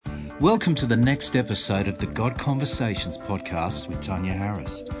Welcome to the next episode of the God Conversations podcast with Tanya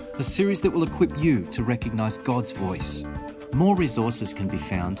Harris, a series that will equip you to recognise God's voice. More resources can be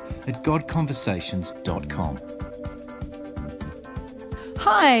found at godconversations.com.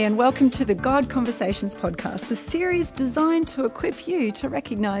 Hi, and welcome to the God Conversations podcast, a series designed to equip you to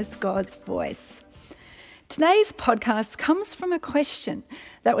recognise God's voice. Today's podcast comes from a question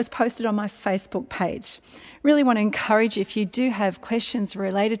that was posted on my Facebook page. Really want to encourage you, if you do have questions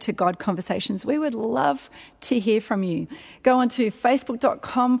related to God Conversations, we would love to hear from you. Go on to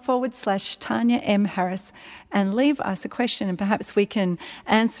facebook.com/Tanya M. Harris and leave us a question, and perhaps we can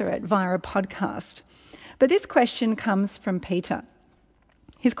answer it via a podcast. But this question comes from Peter.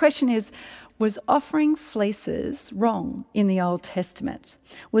 His question is, was offering fleeces wrong in the Old Testament?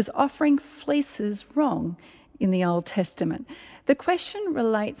 Was offering fleeces wrong in the Old Testament? The question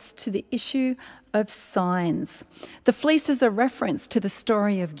relates to the issue of signs. The fleeces are reference to the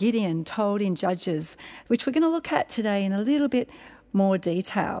story of Gideon told in Judges, which we're going to look at today in a little bit more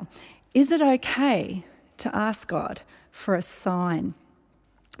detail. Is it okay to ask God for a sign?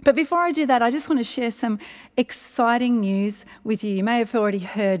 But before I do that, I just want to share some exciting news with you. You may have already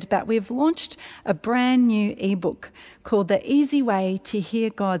heard, but we've launched a brand new ebook called The Easy Way to Hear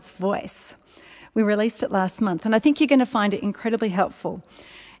God's Voice. We released it last month, and I think you're going to find it incredibly helpful.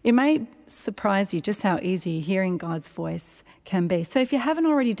 It may surprise you just how easy hearing God's voice can be. So if you haven't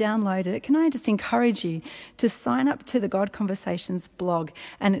already downloaded it, can I just encourage you to sign up to the God Conversations blog,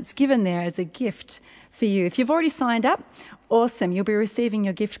 and it's given there as a gift for you. If you've already signed up, awesome, you'll be receiving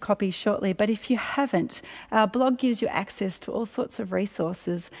your gift copy shortly. But if you haven't, our blog gives you access to all sorts of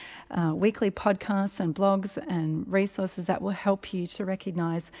resources, weekly podcasts and blogs and resources that will help you to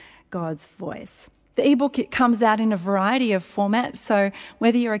recognise God's voice. The ebook, it comes out in a variety of formats, so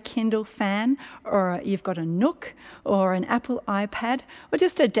whether you're a Kindle fan or you've got a Nook or an Apple iPad or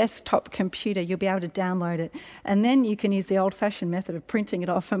just a desktop computer, you'll be able to download it, and then you can use the old-fashioned method of printing it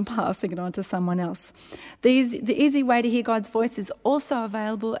off and passing it on to someone else. The Easy Way to Hear God's Voice is also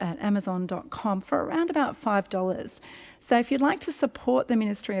available at Amazon.com for around about $5. So if you'd like to support the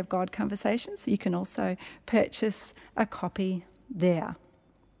ministry of God Conversations, you can also purchase a copy there.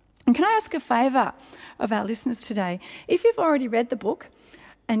 And can I ask a favour of our listeners today? If you've already read the book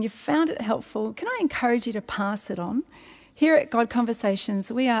and you've found it helpful, can I encourage you to pass it on? Here at God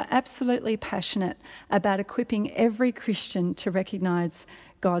Conversations, we are absolutely passionate about equipping every Christian to recognise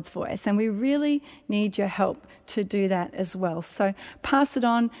God's voice, and we really need your help to do that as well. So pass it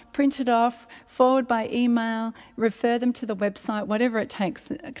on, print it off, forward by email, refer them to the website, whatever it takes.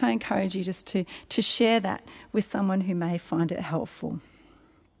 Can I encourage you just to share that with someone who may find it helpful?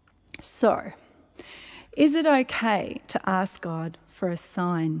 So, is it okay to ask God for a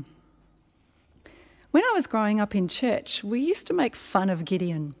sign? When I was growing up in church, we used to make fun of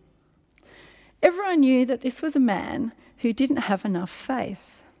Gideon. Everyone knew that this was a man who didn't have enough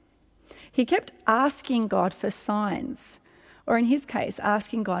faith. He kept asking God for signs, or in his case,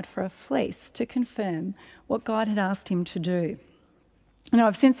 asking God for a fleece to confirm what God had asked him to do. And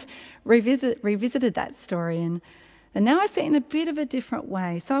I've since revisited that story and now I see it in a bit of a different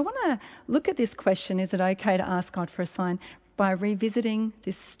way. So I want to look at this question, is it okay to ask God for a sign, by revisiting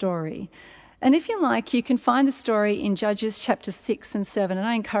this story. And if you like, you can find the story in Judges chapter 6 and 7. And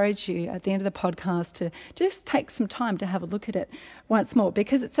I encourage you at the end of the podcast to just take some time to have a look at it once more,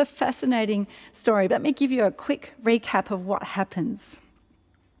 because it's a fascinating story. Let me give you a quick recap of what happens.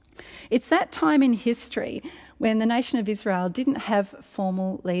 It's that time in history when the nation of Israel didn't have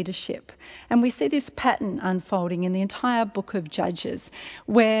formal leadership. And we see this pattern unfolding in the entire book of Judges,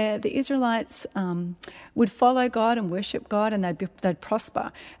 where the Israelites would follow God and worship God, and they'd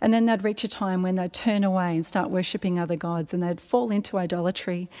prosper. And then they'd reach a time when they'd turn away and start worshipping other gods, and they'd fall into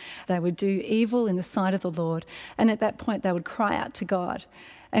idolatry. They would do evil in the sight of the Lord. And at that point, they would cry out to God.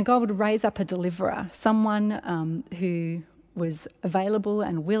 And God would raise up a deliverer, someone who was available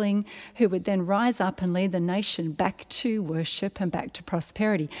and willing, who would then rise up and lead the nation back to worship and back to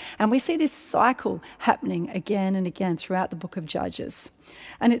prosperity. And we see this cycle happening again and again throughout the book of Judges.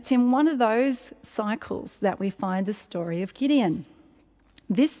 And it's in one of those cycles that we find the story of Gideon.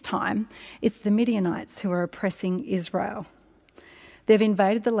 This time, it's the Midianites who are oppressing Israel. They've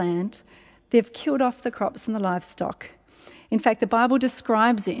invaded the land, they've killed off the crops and the livestock. In fact, the Bible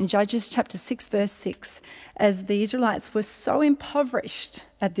describes it in Judges chapter 6, verse 6, as the Israelites were so impoverished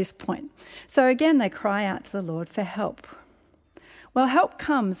at this point. So again, they cry out to the Lord for help. Well, help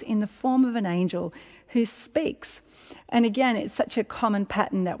comes in the form of an angel who speaks. And again, it's such a common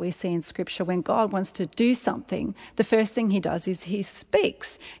pattern that we see in Scripture. When God wants to do something, the first thing he does is he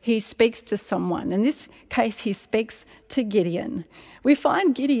speaks. He speaks to someone. In this case, he speaks to Gideon. We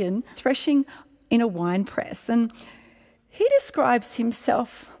find Gideon threshing in a winepress, and he describes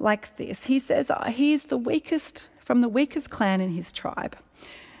himself like this. He says he's the weakest from the weakest clan in his tribe,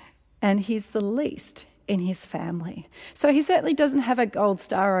 and he's the least in his family. So he certainly doesn't have a gold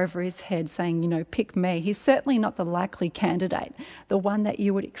star over his head saying, pick me. He's certainly not the likely candidate, the one that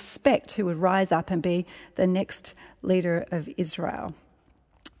you would expect who would rise up and be the next leader of Israel.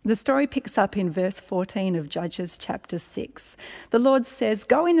 The story picks up in verse 14 of Judges chapter 6. The Lord says,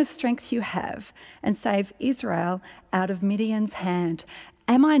 "Go in the strength you have and save Israel out of Midian's hand.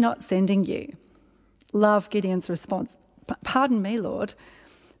 Am I not sending you?" Love Gideon's response. "Pardon me, Lord,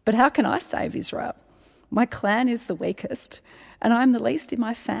 but how can I save Israel? My clan is the weakest, and I am the least in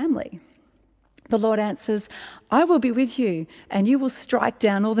my family." The Lord answers, "I will be with you, and you will strike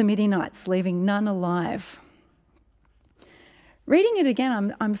down all the Midianites, leaving none alive." Reading it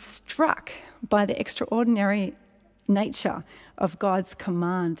again, I'm struck by the extraordinary nature of God's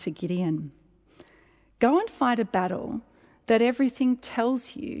command to Gideon. Go and fight a battle that everything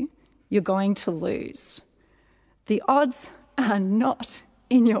tells you you're going to lose. The odds are not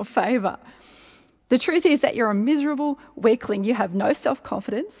in your favour. The truth is that you're a miserable weakling. You have no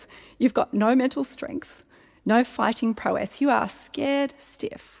self-confidence. You've got no mental strength, no fighting prowess. You are scared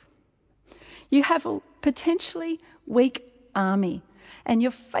stiff. You have a potentially weak army, and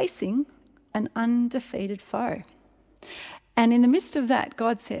you're facing an undefeated foe. And in the midst of that,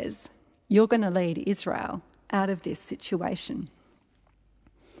 God says, you're going to lead Israel out of this situation.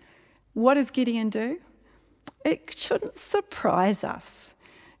 What does Gideon do? It shouldn't surprise us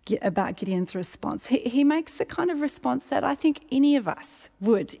about Gideon's response. He makes the kind of response that I think any of us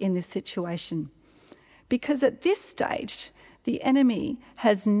would in this situation. Because at this stage, the enemy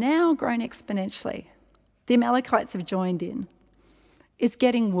has now grown exponentially. The Amalekites have joined in. It's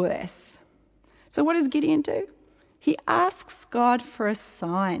getting worse. So what does Gideon do? He asks God for a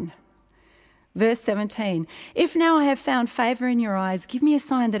sign. Verse 17, "If now I have found favour in your eyes, give me a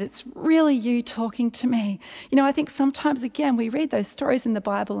sign that it's really you talking to me." I think sometimes, again, we read those stories in the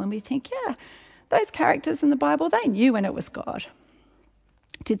Bible and we think, yeah, those characters in the Bible, they knew when it was God.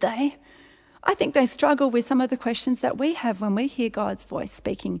 Did they? I think they struggle with some of the questions that we have when we hear God's voice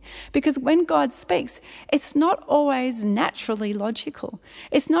speaking. Because when God speaks, it's not always naturally logical.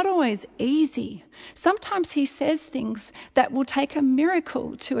 It's not always easy. Sometimes he says things that will take a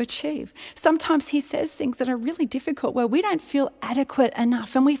miracle to achieve. Sometimes he says things that are really difficult where we don't feel adequate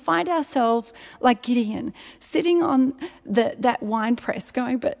enough. And we find ourselves like Gideon, sitting on that wine press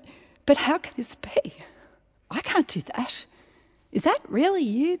going, but how can this be? I can't do that. Is that really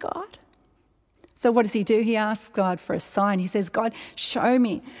you, God? So what does he do? He asks God for a sign. He says, "God, show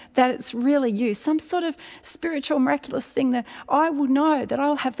me that it's really you, some sort of spiritual, miraculous thing that I will know, that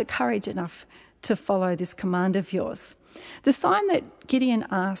I'll have the courage enough to follow this command of yours." The sign that Gideon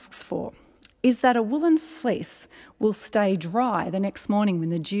asks for is that a woolen fleece will stay dry the next morning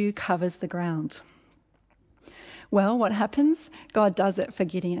when the dew covers the ground. Well, what happens? God does it for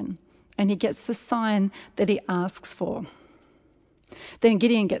Gideon, and he gets the sign that he asks for. Then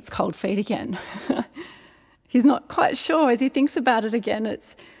Gideon gets cold feet again. He's not quite sure as he thinks about it again.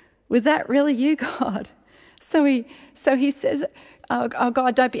 Was that really you, God? So he says, oh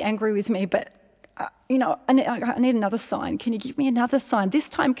God, don't be angry with me, but I need another sign. Can you give me another sign? This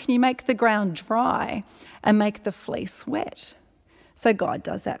time, can you make the ground dry and make the fleece wet? So God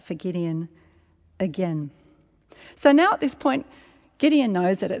does that for Gideon again. So now at this point, Gideon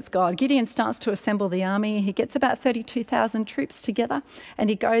knows that it's God. Gideon starts to assemble the army. He gets about 32,000 troops together and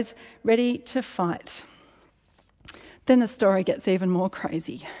he goes ready to fight. Then the story gets even more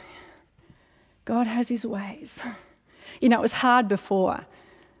crazy. God has his ways. It was hard before,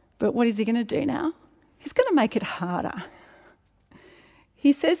 but what is he going to do now? He's going to make it harder.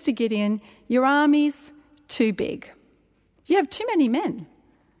 He says to Gideon, "Your army's too big. You have too many men."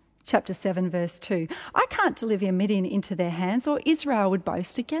 Chapter 7, verse 2. "I can't deliver Midian into their hands, or Israel would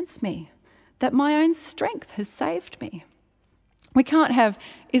boast against me, that my own strength has saved me." We can't have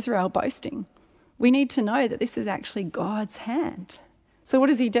Israel boasting. We need to know that this is actually God's hand. So what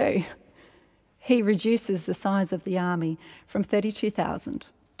does he do? He reduces the size of the army from 32,000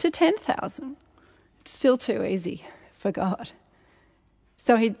 to 10,000. It's still too easy for God.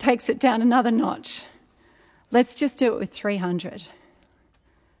 So he takes it down another notch. Let's just do it with 300.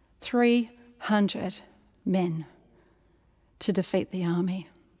 300 men to defeat the army.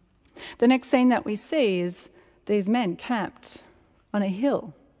 The next scene that we see is these men camped on a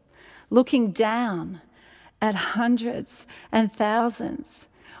hill, looking down at hundreds and thousands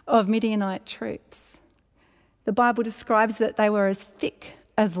of Midianite troops. The Bible describes that they were as thick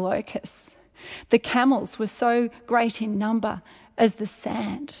as locusts. The camels were so great in number as the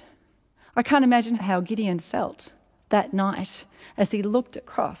sand. I can't imagine how Gideon felt that night as he looked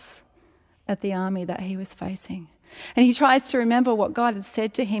across at the army that he was facing. And he tries to remember what God had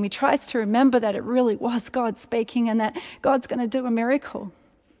said to him. He tries to remember that it really was God speaking and that God's going to do a miracle.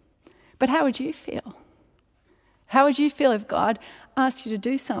 But how would you feel? How would you feel if God asked you to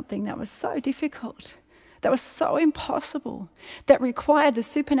do something that was so difficult, that was so impossible, that required the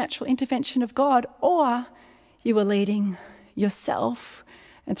supernatural intervention of God, or you were leading yourself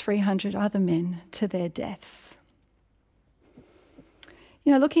and 300 other men to their deaths?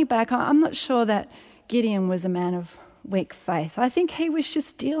 You know, looking back, I'm not sure that Gideon was a man of weak faith. I think he was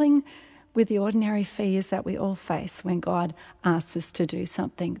just dealing with the ordinary fears that we all face when God asks us to do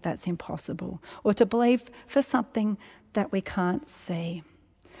something that's impossible or to believe for something that we can't see.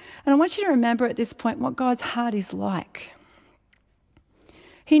 And I want you to remember at this point what God's heart is like.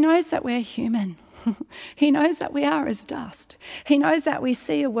 He knows that we're human. He knows that we are as dust. He knows that we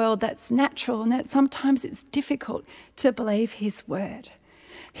see a world that's natural and that sometimes it's difficult to believe his word.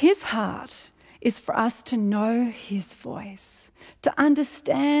 His heart is for us to know his voice, to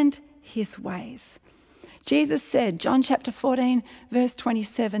understand his ways. Jesus said, John chapter 14, verse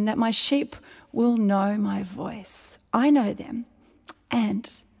 27, that my sheep will know my voice. I know them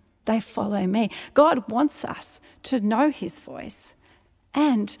and they follow me. God wants us to know his voice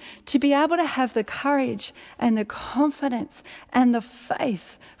and to be able to have the courage and the confidence and the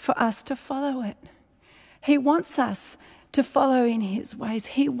faith for us to follow it. He wants us to follow in his ways.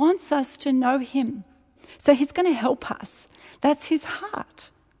 He wants us to know him. So he's going to help us. That's his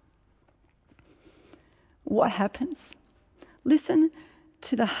heart. What happens? Listen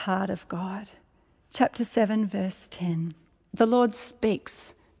to the heart of God. Chapter 7, verse 10. The Lord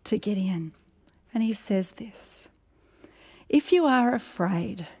speaks to Gideon, and he says this: if you are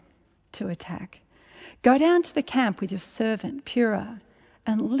afraid to attack, go down to the camp with your servant Purah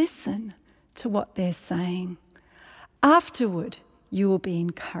and listen to what they're saying. Afterward, you will be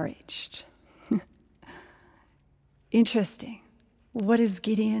encouraged. Interesting. What does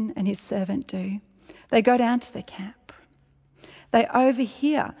Gideon and his servant do? They go down to the camp. They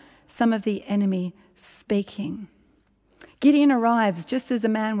overhear some of the enemy speaking. Gideon arrives just as a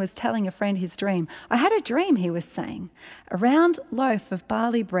man was telling a friend his dream. I had a dream, he was saying. A round loaf of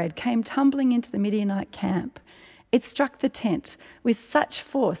barley bread came tumbling into the Midianite camp. It struck the tent with such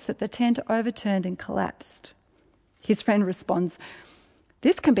force that the tent overturned and collapsed. His friend responds,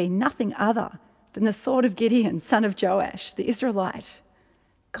 this can be nothing other than the sword of Gideon, son of Joash, the Israelite.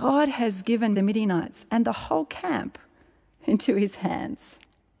 God has given the Midianites and the whole camp into his hands.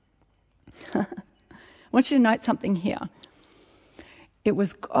 I want you to note something here. It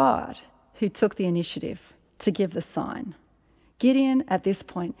was God who took the initiative to give the sign. Gideon, at this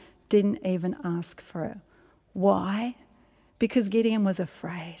point, didn't even ask for it. Why? Because Gideon was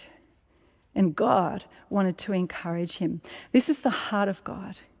afraid. And God wanted to encourage him. This is the heart of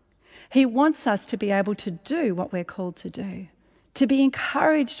God. He wants us to be able to do what we're called to do, to be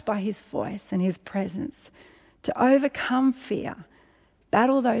encouraged by his voice and his presence, to overcome fear,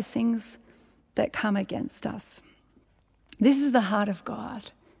 battle those things that come against us. This is the heart of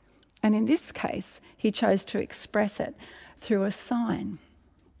God. And in this case, he chose to express it through a sign.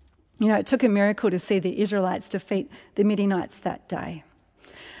 You know, it took a miracle to see the Israelites defeat the Midianites that day.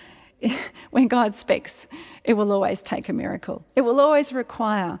 When God speaks, it will always take a miracle. It will always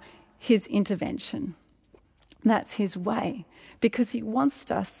require his intervention. That's his way, because he wants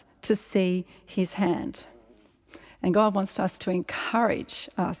us to see his hand. And God wants us to encourage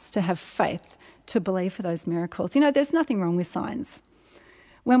us to have faith, to believe for those miracles. You know, there's nothing wrong with signs.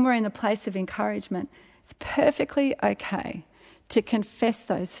 When we're in the place of encouragement, it's perfectly okay to confess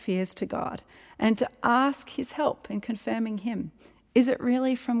those fears to God and to ask his help in confirming him. Is it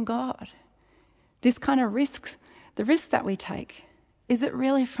really from God? This kind of risks, the risk that we take, is it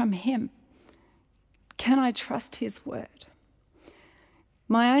really from him? Can I trust his word?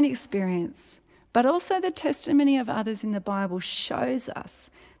 My own experience, but also the testimony of others in the Bible, shows us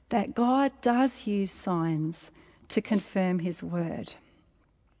that God does use signs to confirm his word.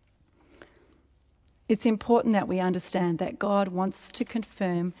 It's important that we understand that God wants to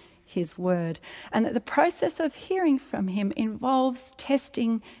confirm his word, and that the process of hearing from him involves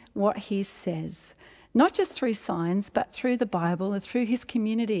testing what he says, not just through signs, but through the Bible and through his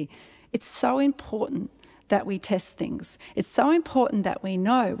community. It's so important that we test things. It's so important that we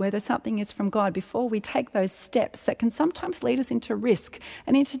know whether something is from God before we take those steps that can sometimes lead us into risk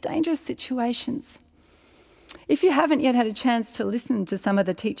and into dangerous situations. If you haven't yet had a chance to listen to some of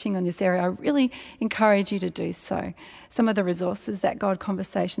the teaching on this area, I really encourage you to do so. Some of the resources that God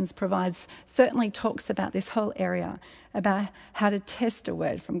Conversations provides certainly talks about this whole area, about how to test a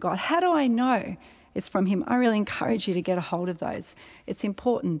word from God. How do I know it's from him? I really encourage you to get a hold of those. It's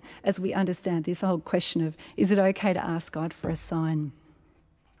important as we understand this whole question of, is it okay to ask God for a sign?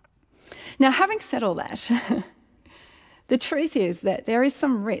 Now, having said all that, the truth is that there is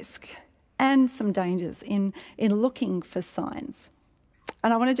some risk and some dangers in looking for signs.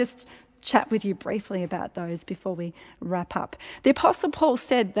 And I want to just chat with you briefly about those before we wrap up. The Apostle Paul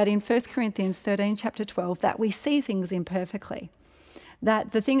said that in 1 Corinthians 13, chapter 12, that we see things imperfectly.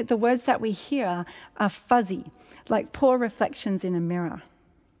 That the words that we hear are fuzzy, like poor reflections in a mirror.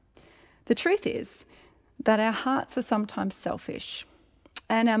 The truth is that our hearts are sometimes selfish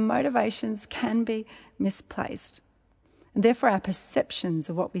and our motivations can be misplaced. And therefore our perceptions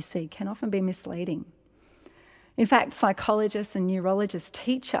of what we see can often be misleading. In fact, psychologists and neurologists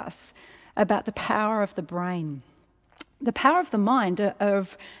teach us about the power of the brain, the power of the mind,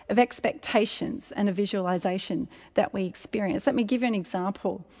 of expectations and a visualization that we experience. Let me give you an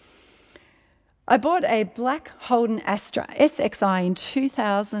example. I bought a black Holden Astra SXI in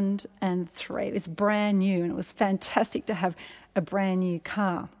 2003. It was brand new and it was fantastic to have a brand new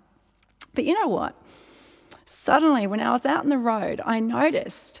car. But you know what? Suddenly, when I was out on the road, I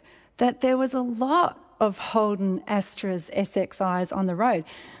noticed that there was a lot of Holden Astras SXIs on the road.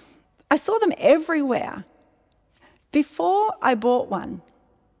 I saw them everywhere. Before I bought one,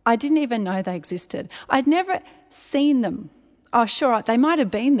 I didn't even know they existed. I'd never seen them. Oh, sure, they might have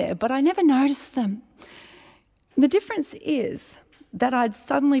been there, but I never noticed them. The difference is that I'd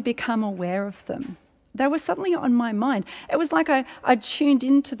suddenly become aware of them. They were suddenly on my mind. It was like I tuned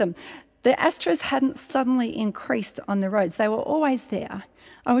into them. The Astras hadn't suddenly increased on the roads. They were always there.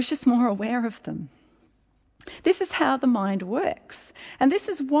 I was just more aware of them. This is how the mind works. And this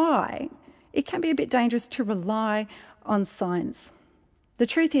is why it can be a bit dangerous to rely on signs. The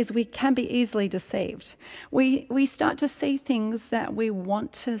truth is we can be easily deceived. We start to see things that we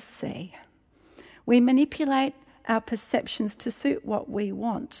want to see. We manipulate our perceptions to suit what we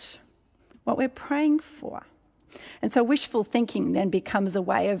want, what we're praying for. And so wishful thinking then becomes a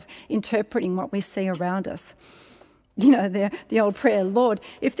way of interpreting what we see around us. You know, the old prayer, Lord,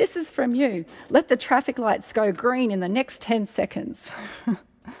 if this is from you, let the traffic lights go green in the next 10 seconds.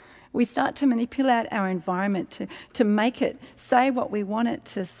 We start to manipulate our environment to make it say what we want it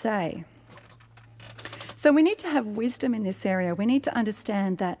to say. So we need to have wisdom in this area. We need to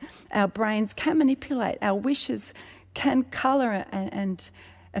understand that our brains can manipulate, our wishes can colour and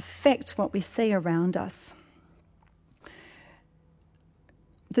affect what we see around us.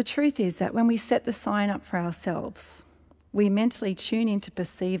 The truth is that when we set the sign up for ourselves, we mentally tune in to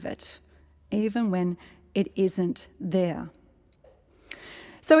perceive it, even when it isn't there.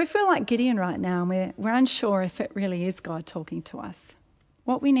 So we feel like Gideon right now, and we're unsure if it really is God talking to us.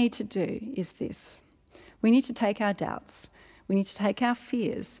 What we need to do is this. We need to take our doubts, we need to take our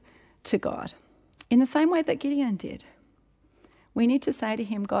fears to God, in the same way that Gideon did. We need to say to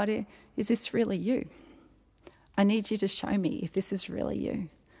him, God, is this really you? I need you to show me if this is really you.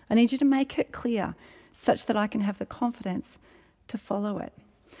 I need you to make it clear such that I can have the confidence to follow it.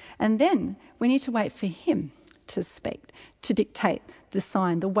 And then we need to wait for him to speak, to dictate the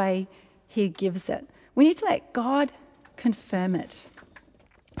sign, the way he gives it. We need to let God confirm it.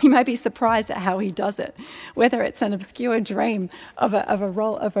 You may be surprised at how he does it, whether it's an obscure dream of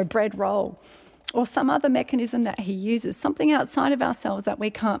a bread roll or some other mechanism that he uses, something outside of ourselves that we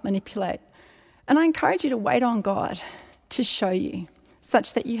can't manipulate. And I encourage you to wait on God to show you,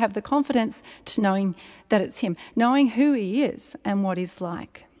 such that you have the confidence to knowing that it's him, knowing who he is and what he's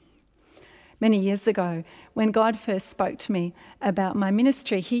like. Many years ago, when God first spoke to me about my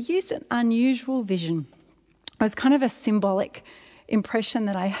ministry, he used an unusual vision. It was kind of a symbolic impression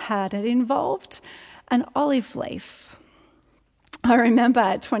that I had. It involved an olive leaf. I remember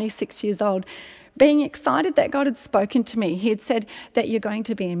at 26 years old being excited that God had spoken to me. He had said that you're going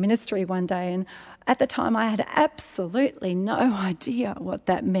to be in ministry one day, and at the time I had absolutely no idea what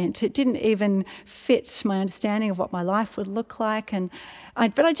that meant. It didn't even fit my understanding of what my life would look like,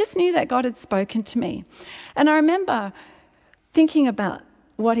 but I just knew that God had spoken to me. And I remember thinking about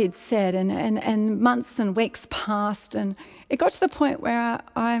what he'd said, and months and weeks passed, and it got to the point where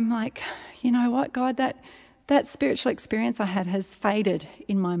I'm like, you know what, God, that spiritual experience I had has faded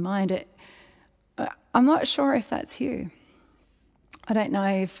in my mind. I'm not sure if that's you. I don't know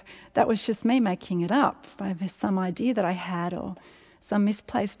if that was just me making it up, maybe some idea that I had or some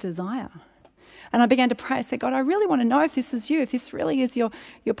misplaced desire. And I began to pray. I said, God, I really want to know if this is you, if this really is your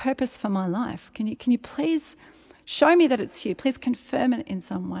purpose for my life. Can you please show me that it's you? Please confirm it in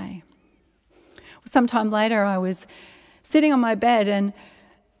some way. Sometime later, I was sitting on my bed and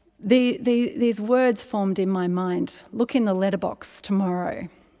these words formed in my mind. Look in the letterbox tomorrow.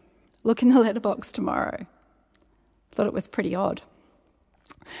 Look in the letterbox tomorrow. Thought it was pretty odd.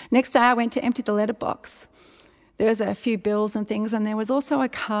 Next day, I went to empty the letterbox. There was a few bills and things, and there was also a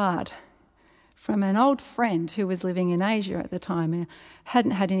card from an old friend who was living in Asia at the time. I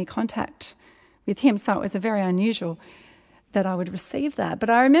hadn't had any contact with him, so it was very unusual that I would receive that. But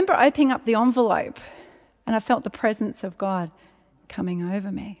I remember opening up the envelope and I felt the presence of God coming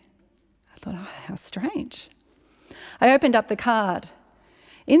over me. I thought, oh, how strange. I opened up the card.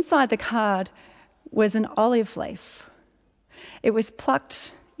 Inside the card was an olive leaf. It was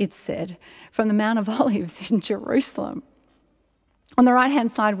plucked, it said, from the Mount of Olives in Jerusalem. On the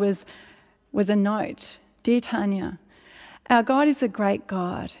right-hand side was a note. Dear Tanya, our God is a great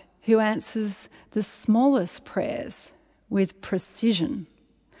God who answers the smallest prayers with precision.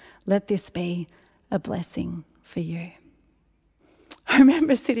 Let this be a blessing for you. I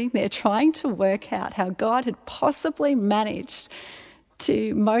remember sitting there trying to work out how God had possibly managed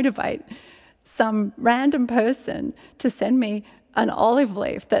to motivate some random person to send me an olive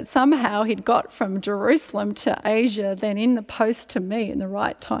leaf that somehow he'd got from Jerusalem to Asia, then in the post to me in the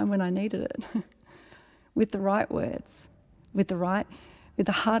right time when I needed it, with the right words, with the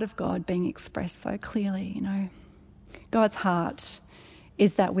heart of God being expressed so clearly. God's heart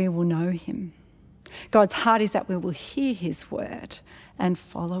is that we will know him. God's heart is that we will hear his word and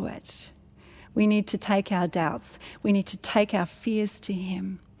follow it. We need to take our doubts. We need to take our fears to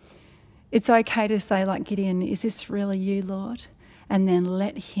him. It's okay to say, like Gideon, is this really you, Lord? And then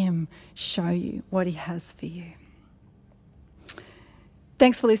let him show you what he has for you.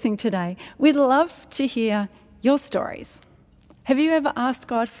 Thanks for listening today. We'd love to hear your stories. Have you ever asked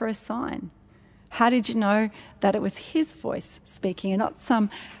God for a sign? How did you know that it was his voice speaking and not some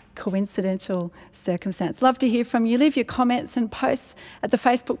coincidental circumstance? Love to hear from you. Leave your comments and posts at the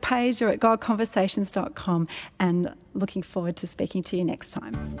Facebook page or at godconversations.com, and looking forward to speaking to you next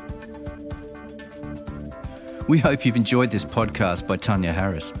time. We hope you've enjoyed this podcast by Tanya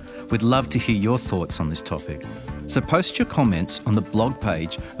Harris. We'd love to hear your thoughts on this topic. So post your comments on the blog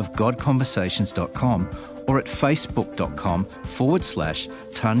page of godconversations.com or at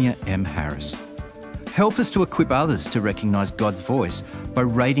facebook.com/Tanya M. Harris. Help us to equip others to recognise God's voice by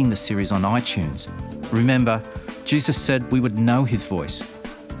rating the series on iTunes. Remember, Jesus said we would know his voice.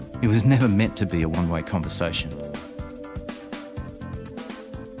 It was never meant to be a one-way conversation.